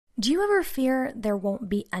Do you ever fear there won't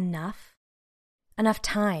be enough? Enough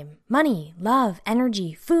time, money, love,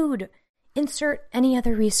 energy, food, insert any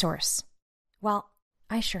other resource. Well,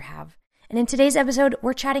 I sure have. And in today's episode,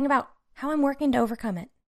 we're chatting about how I'm working to overcome it.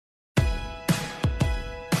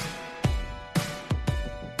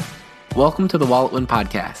 Welcome to the Wallet Win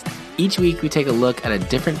Podcast. Each week we take a look at a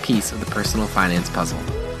different piece of the personal finance puzzle.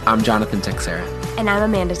 I'm Jonathan Texera. And I'm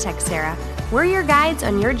Amanda Texera. We're your guides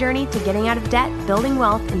on your journey to getting out of debt, building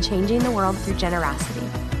wealth, and changing the world through generosity.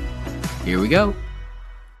 Here we go.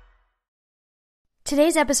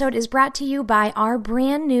 Today's episode is brought to you by our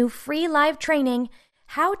brand new free live training,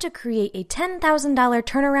 How to Create a $10,000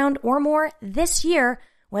 Turnaround or More this year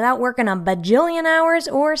without working a bajillion hours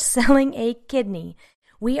or selling a kidney.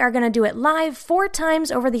 We are going to do it live 4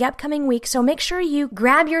 times over the upcoming week, so make sure you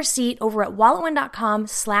grab your seat over at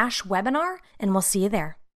walletwin.com/webinar, and we'll see you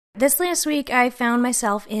there. This last week, I found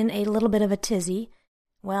myself in a little bit of a tizzy.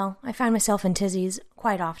 Well, I find myself in tizzies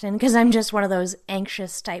quite often because I'm just one of those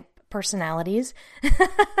anxious type personalities.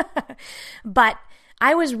 But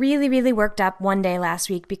I was really worked up one day last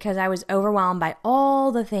week because I was overwhelmed by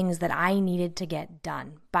all the things that I needed to get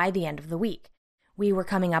done by the end of the week. We were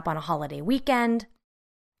coming up on a holiday weekend.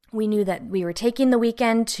 We knew that we were taking the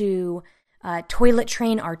weekend to toilet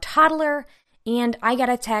train our toddler, and I got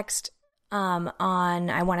a text on,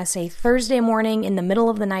 I want to say Thursday morning in the middle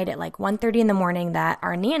of the night at like 1:30 in the morning that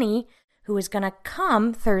our nanny, who was going to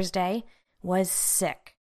come Thursday, was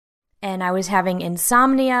sick. And I was having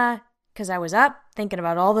insomnia because I was up thinking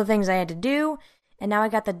about all the things I had to do. And now I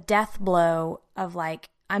got the death blow of like,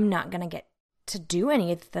 I'm not going to get to do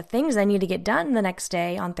any of the things I need to get done the next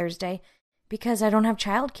day on Thursday because I don't have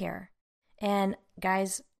childcare. And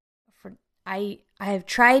guys, I have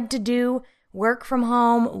tried to do work from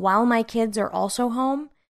home while my kids are also home.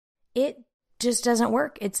 It just doesn't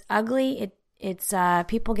work. It's ugly. It's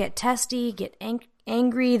people get testy, get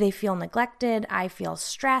angry, they feel neglected, I feel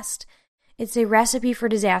stressed. It's a recipe for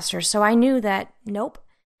disaster. So I knew that, nope,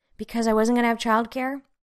 because I wasn't going to have childcare,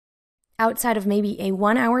 outside of maybe a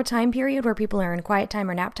 1-hour time period where people are in quiet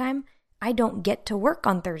time or nap time, I don't get to work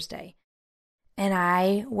on Thursday. And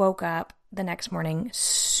I woke up the next morning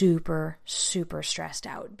super stressed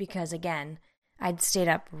out because, again, I'd stayed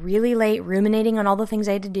up really late ruminating on all the things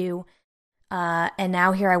I had to do. And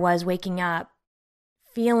now here I was waking up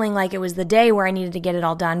feeling like it was the day where I needed to get it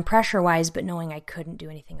all done pressure-wise, but knowing I couldn't do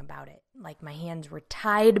anything about it. Like my hands were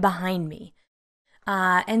tied behind me.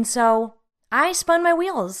 And so I spun my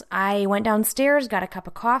wheels. I went downstairs, got a cup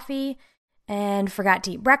of coffee, and forgot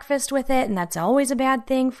to eat breakfast with it. And that's always a bad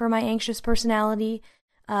thing for my anxious personality.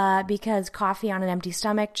 Because coffee on an empty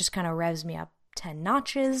stomach just kind of revs me up 10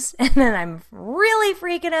 notches, and then I'm really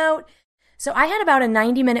freaking out. So I had about a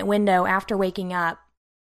 90-minute window after waking up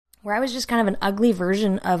where I was just kind of an ugly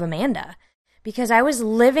version of Amanda because I was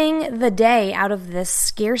living the day out of this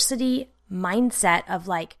scarcity mindset of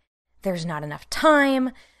like, there's not enough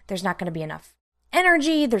time, there's not going to be enough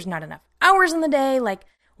energy, there's not enough hours in the day, like,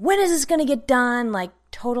 when is this going to get done? Like,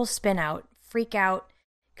 total spin out, freak out.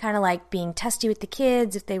 Kind of like being testy with the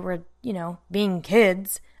kids. If they were, being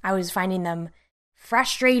kids, I was finding them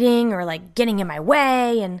frustrating or like getting in my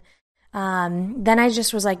way. And then I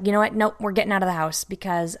just was like, you know what? Nope, we're getting out of the house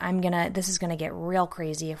because this is going to get real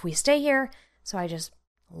crazy if we stay here. So I just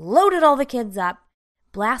loaded all the kids up,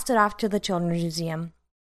 blasted off to the Children's Museum.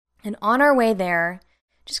 And on our way there,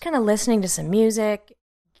 just kind of listening to some music,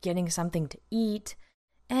 getting something to eat,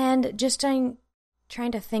 and just trying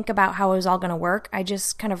to think about how it was all going to work, I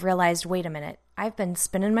just kind of realized, wait a minute, I've been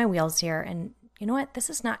spinning my wheels here, and you know what? This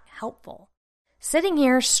is not helpful. Sitting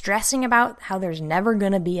here stressing about how there's never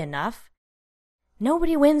going to be enough,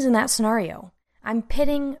 nobody wins in that scenario. I'm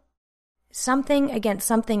pitting something against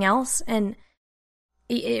something else, and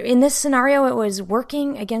in this scenario, it was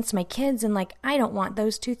working against my kids, and like, I don't want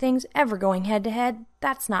those two things ever going head to head.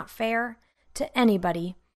 That's not fair to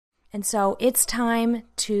anybody. And so it's time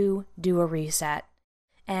to do a reset.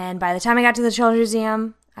 And by the time I got to the Children's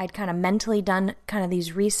Museum, I'd kind of mentally done kind of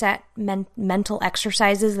these reset mental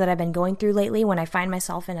exercises that I've been going through lately when I find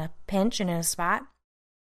myself in a pinch and in a spot.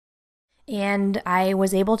 And I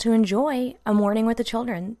was able to enjoy a morning with the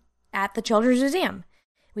children at the Children's Museum.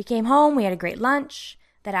 We came home, we had a great lunch.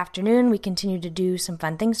 That afternoon, we continued to do some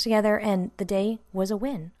fun things together, and the day was a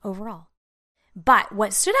win overall. But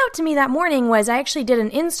what stood out to me that morning was I actually did an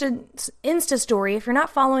Insta story. If you're not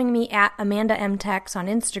following me at Amanda M. Tex on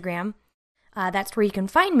Instagram, that's where you can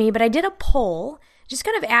find me. But I did a poll just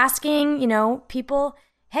kind of asking, people,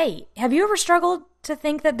 hey, have you ever struggled to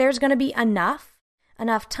think that there's going to be enough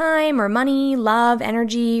time or money, love,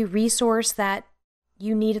 energy, resource that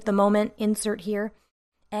you need at the moment? Insert here.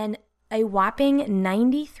 And a whopping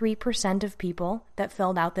 93% of people that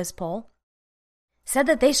filled out this poll said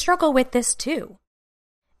that they struggle with this too.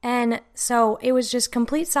 And so it was just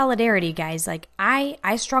complete solidarity, guys. Like,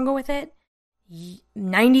 I struggle with it.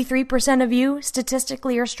 93% of you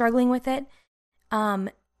statistically are struggling with it.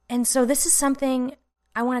 And so this is something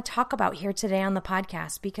I want to talk about here today on the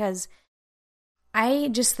podcast, because I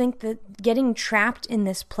just think that getting trapped in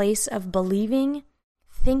this place of believing,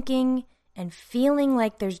 thinking, and feeling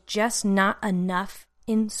like there's just not enough,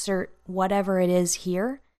 insert whatever it is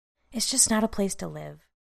here, it's just not a place to live.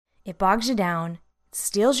 It bogs you down, it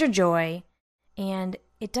steals your joy, and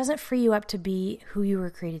it doesn't free you up to be who you were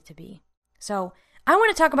created to be. So I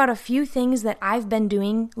want to talk about a few things that I've been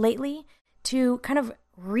doing lately to kind of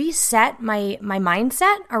reset my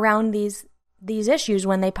mindset around these issues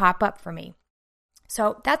when they pop up for me.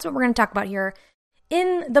 So that's what we're going to talk about here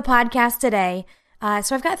in the podcast today.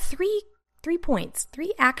 So I've got three points,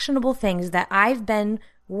 3 actionable things that I've been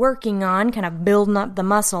working on, kind of building up the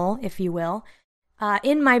muscle, if you will,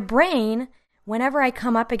 in my brain whenever I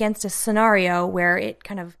come up against a scenario where it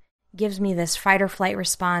kind of gives me this fight or flight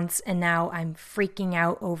response, and now I'm freaking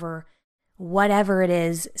out over whatever it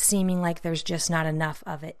is, seeming like there's just not enough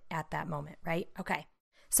of it at that moment, right? Okay.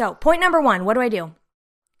 So point number 1, what do?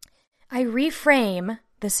 I reframe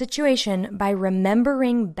the situation by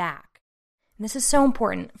remembering back. And this is so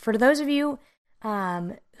important. For those of you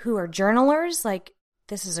who are journalers, like,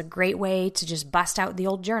 this is a great way to just bust out the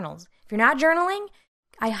old journals. If you're not journaling,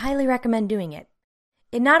 I highly recommend doing it.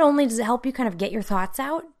 It not only does it help you kind of get your thoughts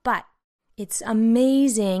out, but it's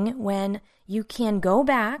amazing when you can go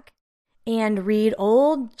back and read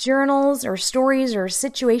old journals or stories or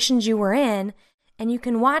situations you were in, and you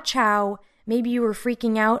can watch how maybe you were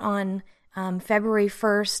freaking out on February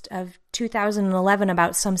 1st of 2011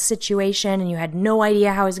 about some situation and you had no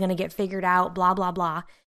idea how it was going to get figured out, blah, blah, blah.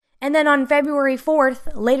 And then on February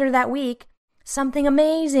 4th, later that week, something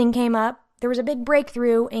amazing came up. There was a big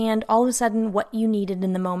breakthrough, and all of a sudden what you needed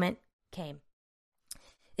in the moment came.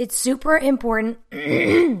 It's super important,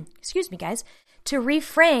 excuse me, guys, to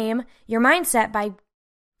reframe your mindset by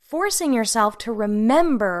forcing yourself to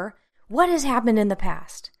remember what has happened in the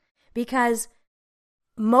past. Because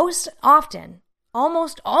most often,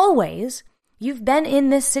 almost always, you've been in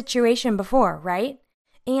this situation before, right?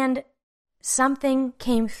 And something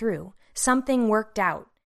came through, something worked out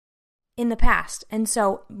in the past. And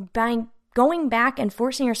so by going back and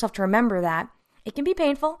forcing yourself to remember that, it can be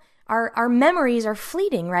painful. Our memories are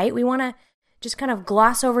fleeting, right? We want to just kind of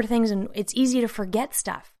gloss over things, and it's easy to forget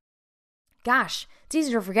stuff. Gosh, it's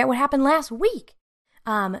easy to forget what happened last week.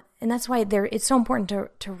 And that's why it's so important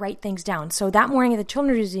to write things down. So that morning at the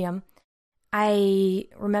Children's Museum, I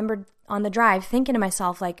remembered on the drive thinking to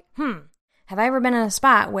myself, like, have I ever been in a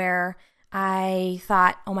spot where I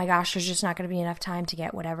thought, oh my gosh, there's just not going to be enough time to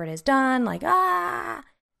get whatever it is done? Like,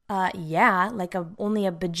 yeah, like only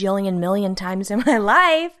a bajillion million times in my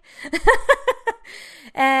life.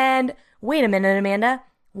 And wait a minute, Amanda,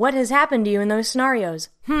 what has happened to you in those scenarios?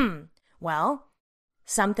 Well,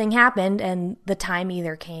 something happened and the time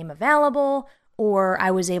either came available, or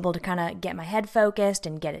I was able to kind of get my head focused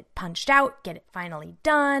and get it punched out, get it finally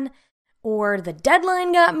done, or the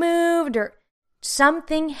deadline got moved, or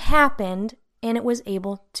something happened and it was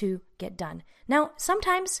able to get done. Now,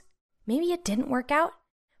 sometimes maybe it didn't work out,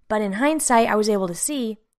 but in hindsight, I was able to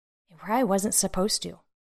see where I wasn't supposed to.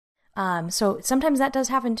 So sometimes that does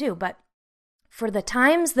happen too, but for the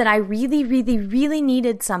times that I really, really, really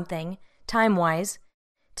needed something time-wise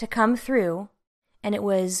to come through, and it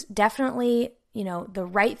was definitely, the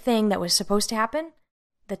right thing that was supposed to happen,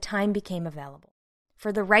 the time became available.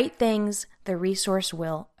 For the right things, the resource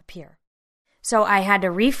will appear. So I had to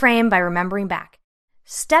reframe by remembering back.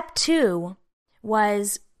 Step 2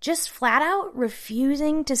 was just flat out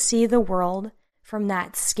refusing to see the world from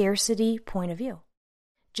that scarcity point of view.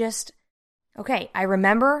 Just, okay, I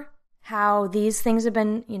remember how these things have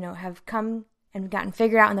been, have come and gotten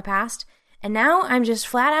figured out in the past. And now I'm just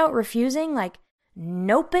flat out refusing, like,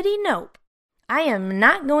 nopety nope. I am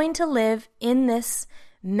not going to live in this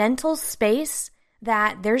mental space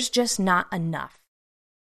that there's just not enough.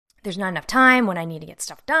 There's not enough time when I need to get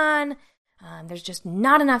stuff done. There's just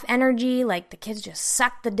not enough energy. Like, the kids just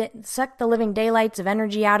suck the living daylights of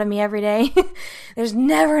energy out of me every day. There's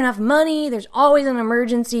never enough money. There's always an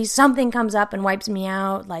emergency. Something comes up and wipes me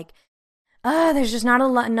out. Like, there's just not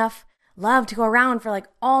enough love to go around for, like,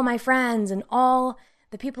 all my friends and all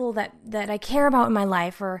the people that I care about in my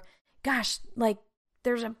life. Or, gosh, like,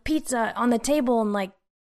 there's a pizza on the table and, like,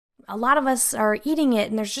 a lot of us are eating it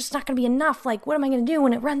and there's just not going to be enough. Like, what am I going to do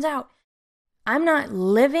when it runs out? I'm not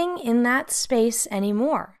living in that space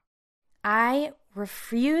anymore. I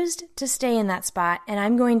refused to stay in that spot, and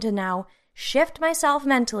I'm going to now shift myself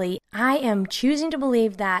mentally. I am choosing to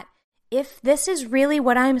believe that if this is really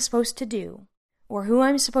what I'm supposed to do, or who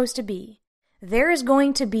I'm supposed to be, there is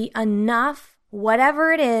going to be enough,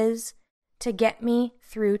 whatever it is, to get me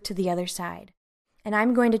through to the other side. And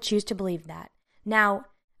I'm going to choose to believe that. Now,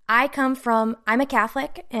 I'm a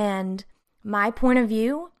Catholic, and my point of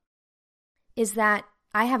view is that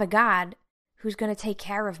I have a God who's going to take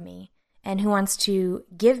care of me and who wants to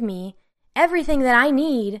give me everything that I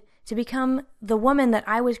need to become the woman that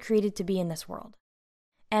I was created to be in this world.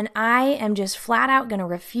 And I am just flat out going to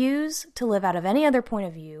refuse to live out of any other point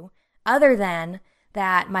of view other than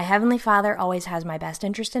that my Heavenly Father always has my best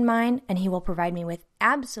interest in mind, and He will provide me with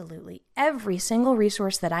absolutely every single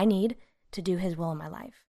resource that I need to do His will in my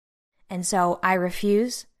life. And so I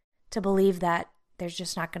refuse to believe that there's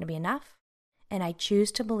just not going to be enough, and I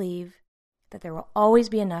choose to believe that there will always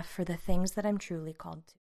be enough for the things that I'm truly called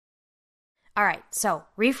to. All right, so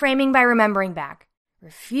reframing by remembering back,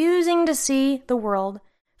 refusing to see the world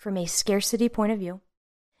from a scarcity point of view.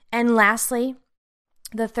 And lastly,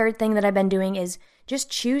 the third thing that I've been doing is just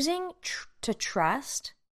choosing to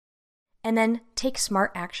trust and then take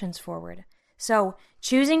smart actions forward. So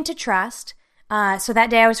choosing to trust. So that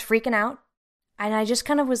day I was freaking out, and I just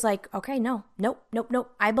kind of was like, okay, nope.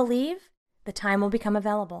 I believe the time will become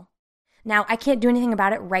available. Now, I can't do anything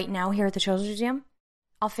about it right now here at the Children's Museum.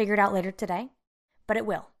 I'll figure it out later today, but it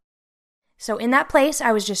will. So in that place,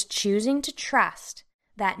 I was just choosing to trust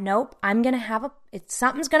that, nope,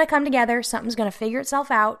 something's going to come together, something's going to figure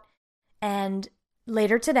itself out, and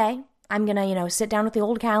later today, I'm going to, sit down with the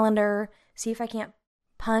old calendar, see if I can't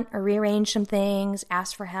punt or rearrange some things,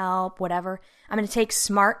 ask for help, whatever. I'm going to take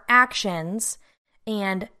smart actions,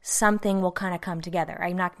 and something will kind of come together.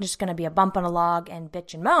 I'm not just going to be a bump on a log and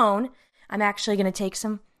bitch and moan. I'm actually going to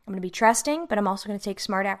I'm going to be trusting, but I'm also going to take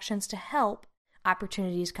smart actions to help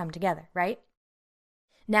opportunities come together, right?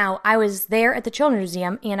 Now, I was there at the Children's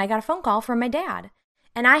Museum, and I got a phone call from my dad.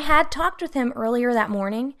 And I had talked with him earlier that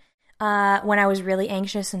morning when I was really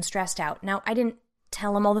anxious and stressed out. Now, I didn't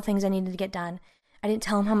tell him all the things I needed to get done. I didn't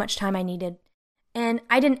tell him how much time I needed. And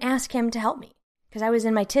I didn't ask him to help me because I was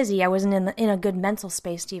in my tizzy. I wasn't in a good mental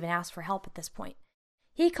space to even ask for help at this point.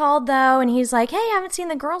 He called, though, and he's like, hey, I haven't seen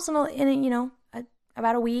the girls in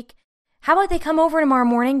about a week. How about they come over tomorrow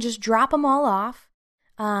morning, just drop them all off,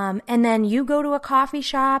 and then you go to a coffee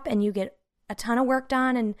shop and you get a ton of work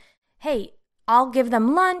done, and hey, I'll give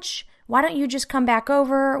them lunch. Why don't you just come back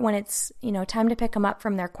over when it's, time to pick them up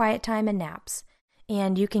from their quiet time and naps?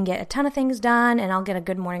 And you can get a ton of things done, and I'll get a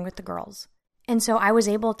good morning with the girls. And so I was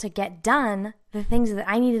able to get done the things that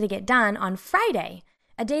I needed to get done on Friday,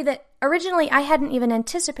 a day that originally I hadn't even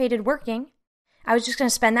anticipated working. I was just going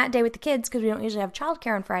to spend that day with the kids because we don't usually have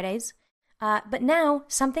childcare on Fridays. But now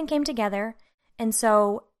something came together. And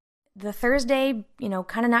so the Thursday,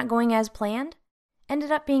 kind of not going as planned,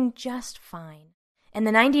 ended up being just fine. And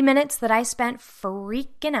the 90 minutes that I spent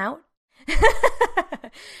freaking out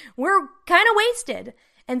were kind of wasted.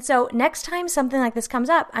 And so next time something like this comes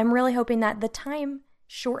up, I'm really hoping that the time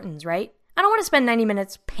shortens, right? I don't want to spend 90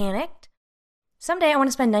 minutes panicked. Someday I want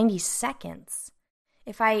to spend 90 seconds.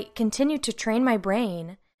 If I continue to train my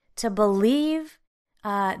brain to believe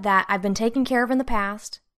that I've been taken care of in the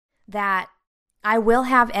past, that I will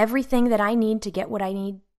have everything that I need to get what I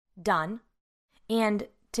need done, and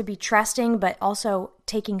to be trusting but also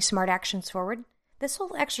taking smart actions forward, this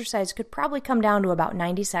whole exercise could probably come down to about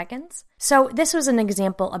 90 seconds. So this was an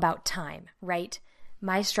example about time, right?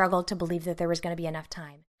 My struggle to believe that there was going to be enough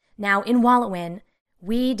time. Now, in Wallowin,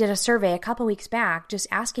 we did a survey a couple weeks back just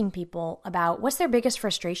asking people about what's their biggest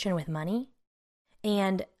frustration with money.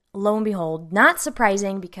 And lo and behold, not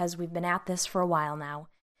surprising because we've been at this for a while now,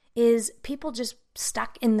 is people just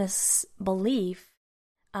stuck in this belief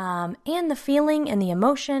and the feeling and the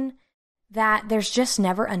emotion that there's just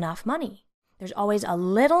never enough money. There's always a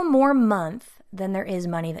little more month than there is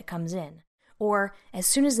money that comes in. Or as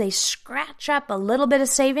soon as they scratch up a little bit of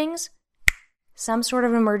savings, some sort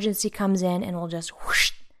of emergency comes in and will just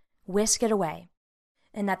whisk it away.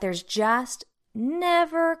 And that there's just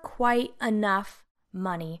never quite enough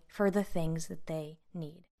money for the things that they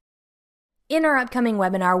need. In our upcoming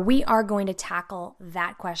webinar, we are going to tackle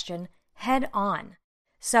that question head on.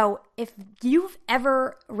 So if you've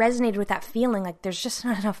ever resonated with that feeling like there's just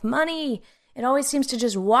not enough money, it always seems to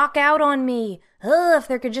just walk out on me. If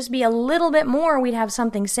there could just be a little bit more, we'd have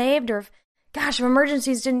something saved. Or if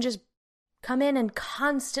emergencies didn't just come in and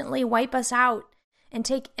constantly wipe us out and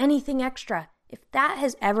take anything extra. If that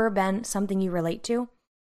has ever been something you relate to,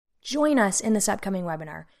 join us in this upcoming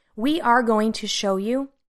webinar. We are going to show you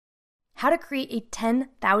how to create a $10,000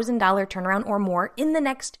 turnaround or more in the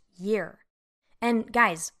next year. And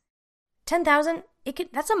guys, 10,000,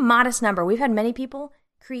 that's a modest number. We've had many people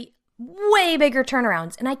create way bigger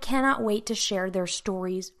turnarounds, and I cannot wait to share their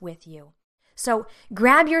stories with you. So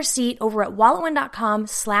grab your seat over at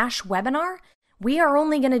walletwin.com/webinar. We are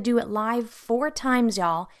only going to do it live 4 times,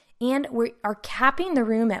 y'all, and we are capping the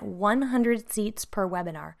room at 100 seats per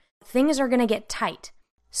webinar. Things are going to get tight.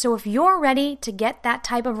 So if you're ready to get that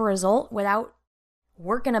type of a result without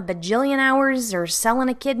working a bajillion hours or selling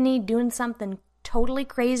a kidney, doing something totally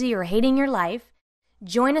crazy or hating your life,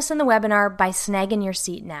 join us in the webinar by snagging your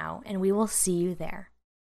seat now, and we will see you there.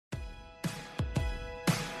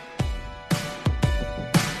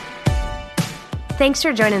 Thanks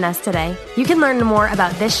for joining us today. You can learn more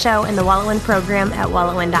about this show and the Wallet Win program at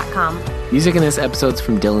walletwin.com. Music in this episode's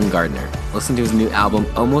from Dylan Gardner. Listen to his new album,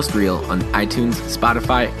 Almost Real, on iTunes,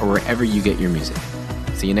 Spotify, or wherever you get your music.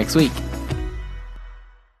 See you next week.